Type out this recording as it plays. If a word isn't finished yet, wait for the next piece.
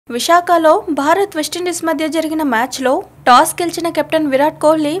విశాఖలో భారత్ వెస్టిండీస్ మధ్య జరిగిన మ్యాచ్లో టాస్ గెలిచిన కెప్టెన్ విరాట్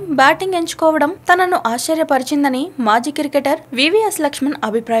కోహ్లీ బ్యాటింగ్ ఎంచుకోవడం తనను ఆశ్చర్యపరిచిందని మాజీ క్రికెటర్ వివిఎస్ లక్ష్మణ్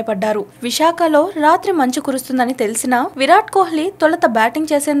అభిప్రాయపడ్డారు. విశాఖలో రాత్రి మంచు కురుస్తుందని తెలిసినా విరాట్ కోహ్లీ తొలుత బ్యాటింగ్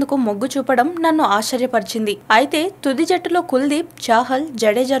చేసేందుకు మొగ్గు చూపడం నన్ను ఆశ్చర్యపరిచింది. అయితే తుది జట్టులో కుల్దీప్, చాహల్,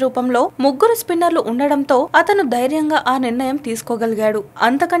 జడేజా రూపంలో ముగ్గురు స్పిన్నర్లు ఉండడంతో అతను ధైర్యంగా ఆ నిర్ణయం తీసుకోగలిగాడు.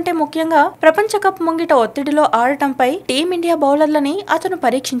 అంతకంటే ముఖ్యంగా ప్రపంచ కప్ ముంగిట ఒత్తిడిలో ఆడటంపై టీమిండియా బౌలర్లని అతను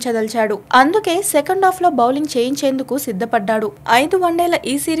పరీక్షించదలిచాడు. అందుకే సెకండ్ హాఫ్ లో బౌలింగ్ చేయించేందుకు సిద్ధపడ్డాడు. 5 వన్డేల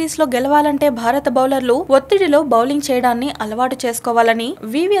ఈ సిరీస్ లో గెలవాలంటే భారత బౌలర్లు ఒత్తిడిలో బౌలింగ్ చేయడాన్ని అలవాటు చేసుకోవాలని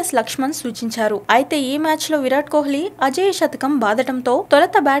వివిఎస్ లక్ష్మణ్ సూచించారు. అయితే ఈ మ్యాచ్ లో విరాట్ కోహ్లీ అజేయ శతకం బాదటంతో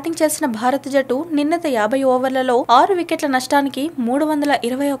తొలుత బ్యాటింగ్ చేసిన భారత జట్టు నిన్నటి 50 ఓవర్లలో 6 వికెట్ల నష్టానికి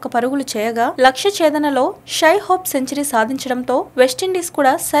 321 పరుగులు చేయగా లక్ష్య ఛేదనలో షై హోప్ సెంచరీ సాధించడంతో వెస్టిండీస్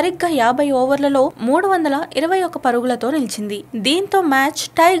కూడా సరిగ్గా 50 ఓవర్లలో 321 పరుగులతో నిలిచింది. దీంతో మ్యాచ్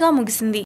టైగా ముగిసింది.